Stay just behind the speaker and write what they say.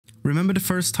Remember the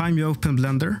first time you opened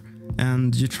Blender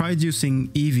and you tried using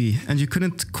Eevee and you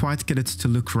couldn't quite get it to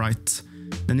look right?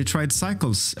 Then you tried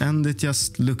Cycles and it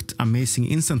just looked amazing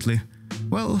instantly.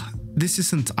 Well, this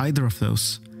isn't either of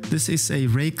those. This is a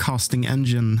raycasting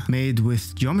engine made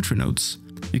with geometry nodes.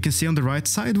 You can see on the right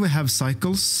side we have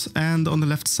Cycles, and on the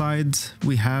left side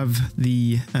we have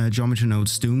the geometry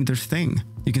nodes doing their thing.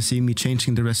 You can see me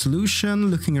changing the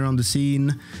resolution, looking around the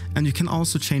scene, and you can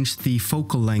also change the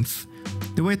focal length.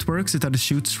 The way it works is that it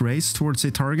shoots rays towards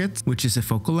a target, which is a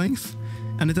focal length,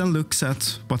 and it then looks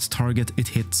at what target it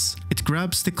hits. It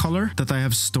grabs the color that I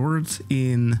have stored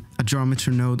in a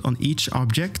geometry node on each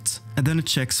object, and then it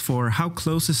checks for how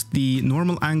close is the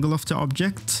normal angle of the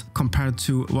object compared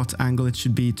to what angle it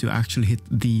should be to actually hit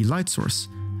the light source.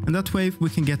 And that way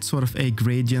we can get sort of a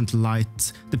gradient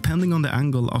light depending on the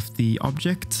angle of the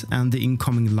object and the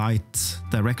incoming light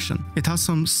direction. It has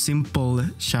some simple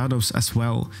shadows as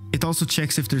well. It also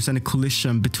checks if there's any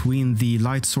collision between the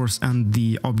light source and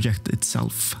the object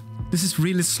itself. This is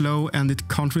really slow and it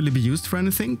can't really be used for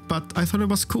anything, but I thought it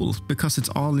was cool because it's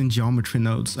all in geometry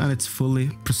nodes and it's fully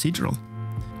procedural.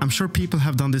 I'm sure people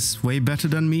have done this way better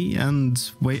than me and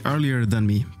way earlier than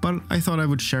me, but I thought I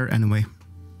would share anyway.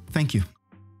 Thank you.